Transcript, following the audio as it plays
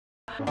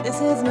This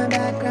is my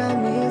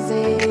background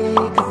music,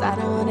 cause I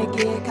don't wanna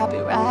get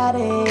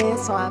copyrighted.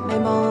 So I made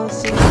my own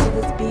shit to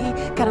this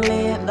beat, kinda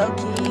lay it low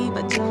key,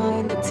 but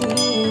join the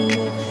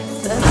team.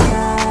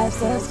 Subscribe.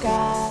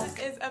 What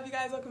is up, you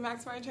guys? Welcome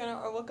back to my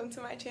channel, or welcome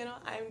to my channel.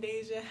 I'm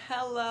DeJha.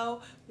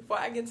 Hello. Before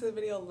I get to the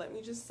video, let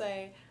me just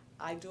say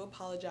I do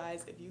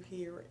apologize if you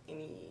hear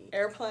any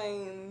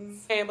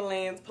airplanes,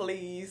 ambulance,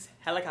 police,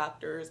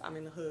 helicopters. I'm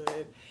in the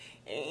hood,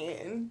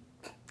 and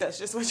that's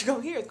just what you're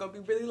gonna hear. It's gonna be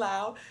really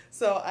loud,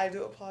 so I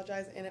do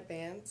apologize in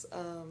advance.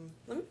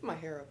 Let me put my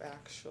hair up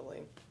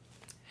actually.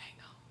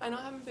 I know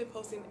I haven't been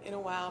posting in a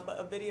while, but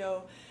a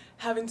video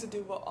having to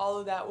do with all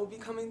of that will be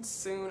coming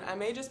soon. I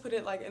may just put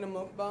it like in a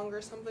mukbang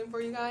or something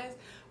for you guys,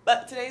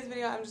 but today's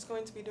video I'm just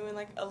going to be doing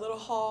like a little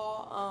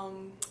haul.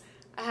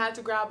 I had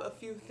to grab a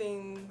few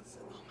things.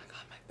 Oh my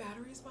god, my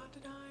battery's about to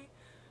die.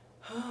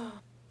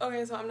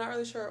 Okay, so I'm not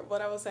really sure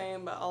what I was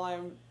saying, but all I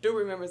do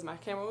remember is my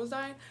camera was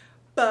dying.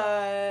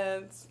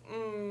 But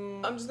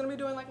I'm just gonna be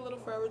doing like a little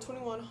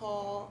Forever21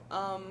 haul.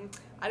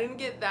 I didn't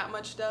get that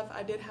much stuff.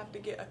 I did have to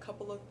get a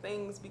couple of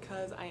things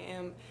because I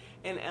am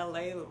in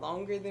LA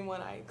longer than what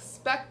I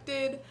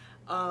expected.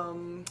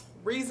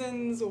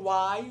 Reasons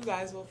why, you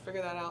guys will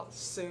figure that out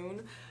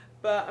soon.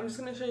 But I'm just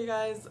gonna show you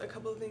guys a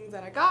couple of things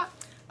that I got.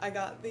 I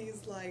got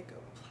these like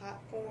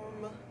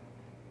platform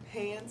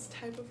pants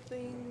type of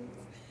things.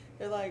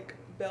 They're like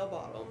bell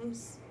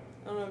bottoms.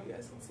 I don't know if you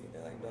guys can see,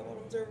 they're like bell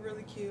bottoms. They're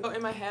really cute. So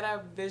in my head,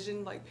 I've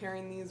visioned like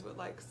pairing these with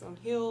like some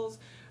heels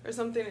or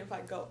something if I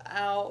go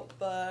out,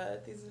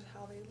 but these are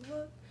how they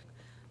look.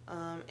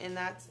 And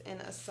that's in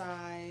a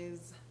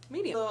size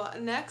medium. So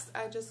next,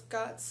 I just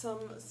got some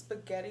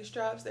spaghetti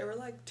straps. They were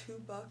like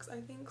 $2, I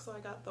think. So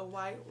I got the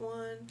white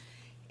one,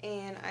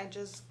 and I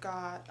just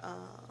got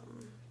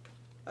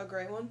a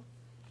gray one.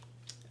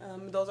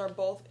 Those are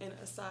both in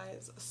a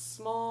size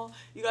small.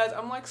 You guys,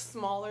 I'm like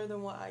smaller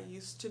than what I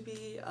used to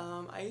be.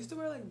 I used to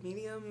wear like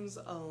mediums,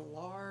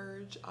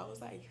 large. I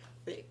was like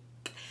thick,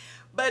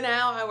 but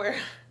now I wear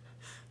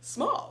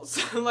smalls.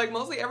 Like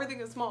mostly everything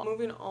is small.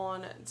 Moving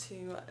on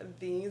to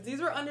these. These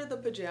were under the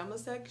pajama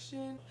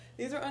section.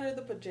 These are under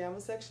the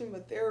pajama section,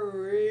 but they're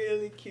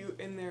really cute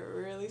and they're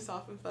really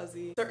soft and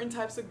fuzzy. Certain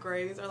types of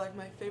grays are like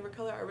my favorite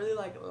color. I really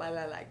like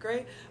light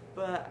gray,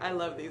 but I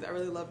love these. I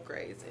really love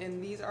grays.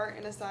 And these are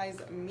in a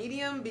size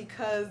medium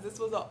because this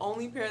was the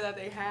only pair that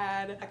they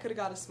had. I could have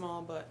got a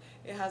small, but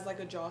it has like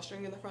a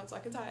drawstring in the front so I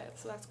can tie it,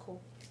 so that's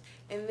cool.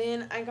 And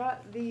then I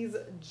got these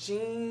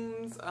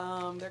jeans.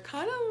 They're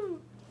kind of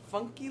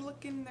funky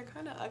looking, they're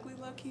kind of ugly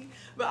low-key,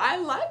 but I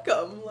like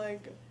them.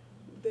 Like,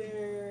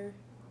 they're,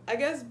 I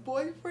guess,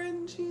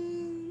 boyfriend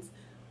jeans.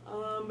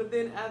 But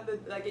then at the,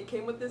 like, it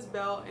came with this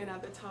belt, and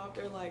at the top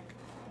they're like,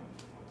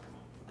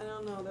 I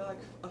don't know, they're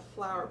like a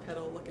flower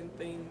petal looking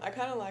thing. I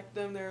kind of like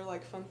them. They're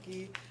like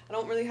funky. I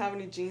don't really have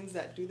any jeans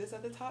that do this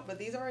at the top, but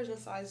these are in a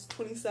size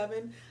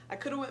 27. I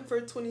could have went for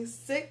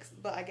 26,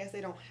 but I guess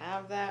they don't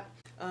have that.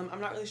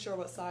 I'm not really sure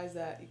what size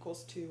that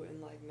equals to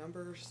in like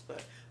numbers,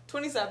 but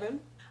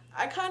 27.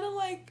 I kind of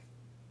like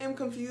am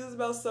confused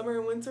about summer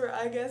and winter,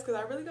 I guess, because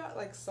I really got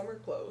like summer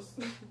clothes.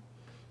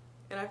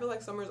 And I feel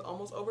like summer is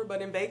almost over,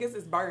 but in Vegas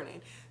it's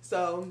burning.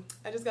 So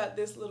I just got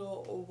this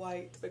little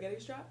white spaghetti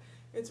strap.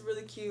 It's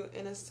really cute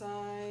in a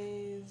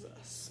size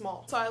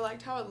small. So I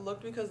liked how it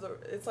looked because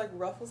it's like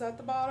ruffles at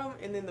the bottom,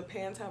 and then the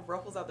pants have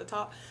ruffles at the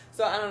top.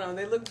 So I don't know,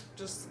 they look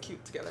just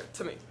cute together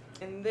to me.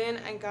 And then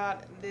I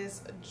got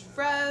this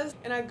dress,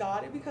 and I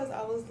got it because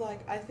I was like,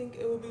 I think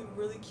it would be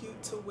really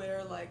cute to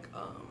wear like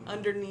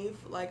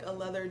underneath like a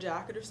leather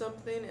jacket or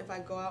something if I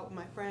go out with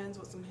my friends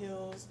with some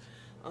heels.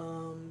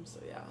 So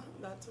yeah,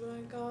 that's what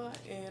I got,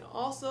 and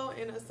also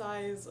in a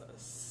size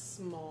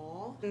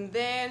small. And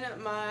then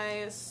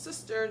my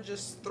sister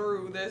just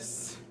threw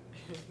this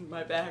in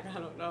my bag. I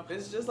don't know,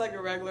 it's just like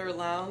a regular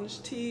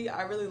lounge tee.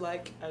 I really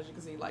like, as you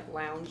can see, like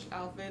lounge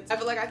outfits. I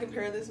feel like I can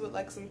pair this with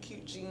like some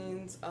cute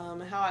jeans.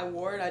 How I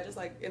wore it, I just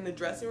like in the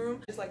dressing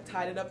room just like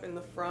tied it up in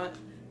the front,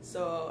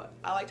 so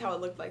I liked how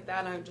it looked like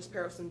that, and I just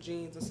pair with some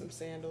jeans and some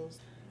sandals,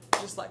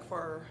 just like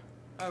for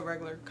a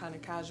regular kind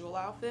of casual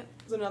outfit.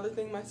 It's another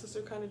thing my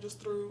sister kind of just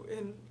threw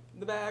in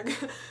the bag.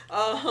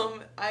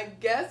 I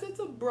guess it's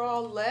a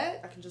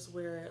bralette. I can just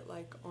wear it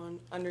like on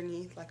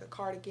underneath like a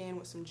cardigan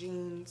with some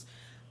jeans,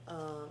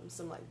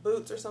 some like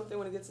boots or something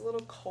when it gets a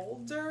little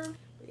colder.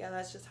 But yeah,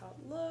 that's just how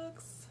it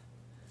looks.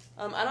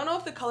 I don't know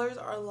if the colors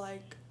are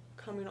like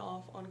coming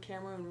off on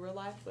camera in real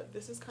life, but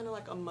this is kind of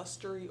like a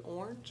mustardy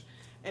orange,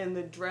 and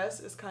the dress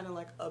is kind of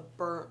like a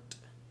burnt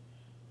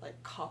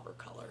like copper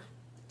color,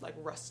 like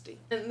rusty.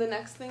 And the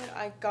next thing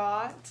I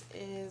got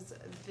is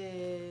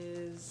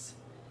this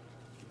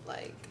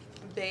like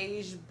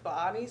beige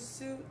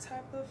bodysuit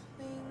type of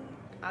thing.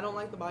 I don't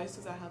like the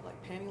bodysuits that have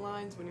like panty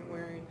lines when you're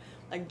wearing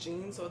like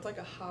jeans, so it's like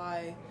a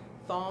high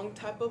thong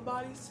type of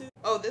bodysuit.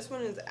 Oh, this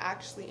one is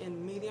actually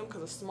in medium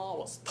because the small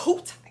was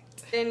too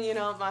tight. And you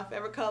know, my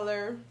favorite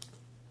color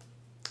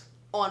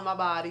on my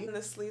body. And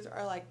the sleeves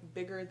are like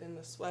bigger than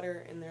the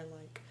sweater, and they're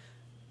like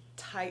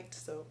tight,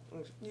 so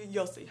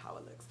you'll see how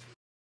it looks.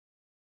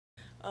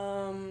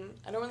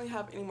 I don't really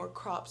have any more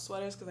crop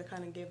sweaters because I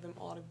kind of gave them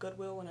all to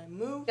Goodwill when I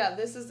moved. Yeah,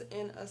 this is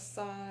in a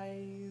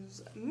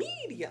size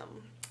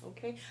medium.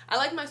 Okay, I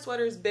like my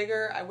sweaters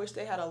bigger. I wish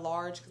they had a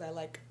large because I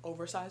like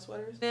oversized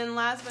sweaters. Then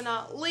last but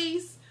not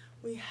least,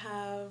 we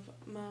have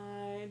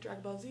my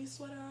Dragon Ball Z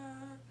sweater.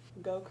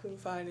 Goku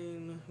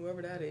fighting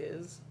whoever that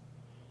is.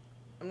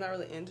 I'm not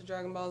really into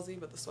Dragon Ball Z,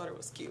 but the sweater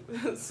was cute.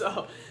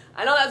 So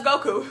I know that's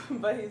Goku,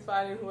 but he's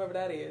fighting whoever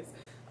that is.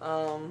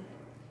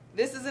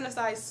 This is in a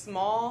size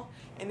small,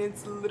 and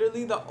it's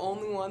literally the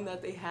only one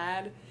that they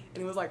had,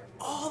 and it was like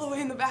all the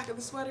way in the back of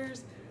the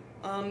sweaters.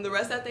 The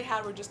rest that they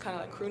had were just kind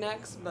of like crew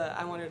necks, but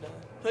I wanted a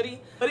hoodie.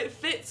 But it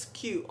fits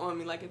cute on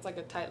me, like it's like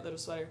a tight little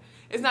sweater.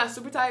 It's not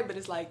super tight, but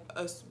it's like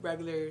a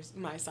regular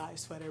my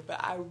size sweater.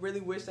 But I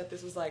really wish that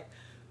this was like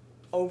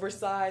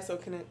oversized, so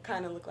it can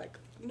kind of look like,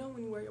 you know,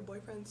 when you wear your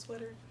boyfriend's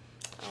sweater.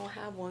 I don't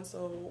have one,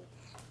 so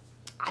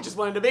I just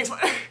wanted a big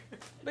sweater.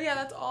 But yeah,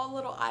 that's all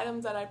little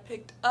items that I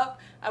picked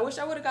up. I wish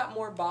I would have got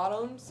more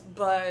bottoms,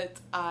 but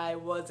I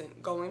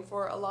wasn't going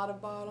for a lot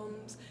of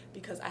bottoms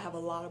because I have a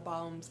lot of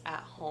bottoms at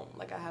home.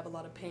 Like I have a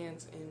lot of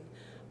pants and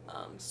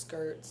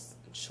skirts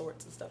and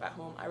shorts and stuff at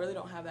home. I really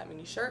don't have that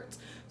many shirts,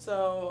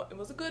 so it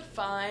was a good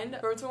find.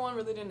 Forever21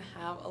 really didn't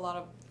have a lot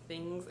of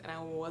things, and I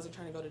wasn't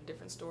trying to go to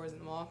different stores in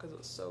the mall because it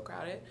was so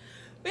crowded.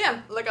 But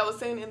yeah, like I was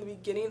saying in the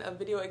beginning, a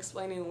video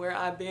explaining where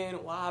I've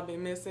been, why I've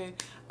been missing.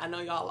 I know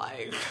y'all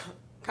like,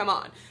 come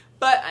on.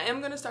 But I am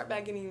going to start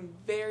back getting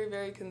very,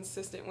 very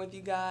consistent with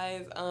you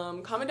guys.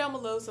 Comment down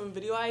below some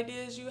video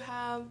ideas you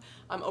have.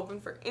 I'm open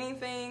for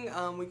anything.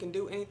 We can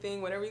do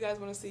anything. Whatever you guys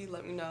want to see,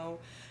 let me know.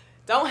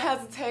 Don't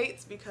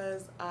hesitate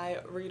because I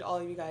read all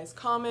of you guys'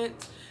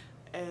 comments.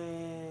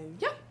 And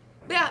yeah.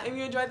 But yeah, if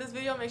you enjoyed this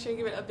video, make sure you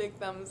give it a big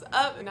thumbs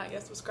up. If not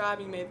yet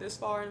subscribed, you made this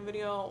far in the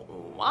video,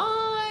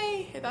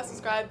 why? Hit that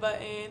subscribe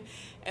button.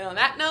 And on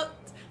that note,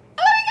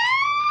 I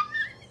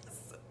love you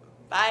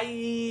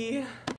guys! Bye!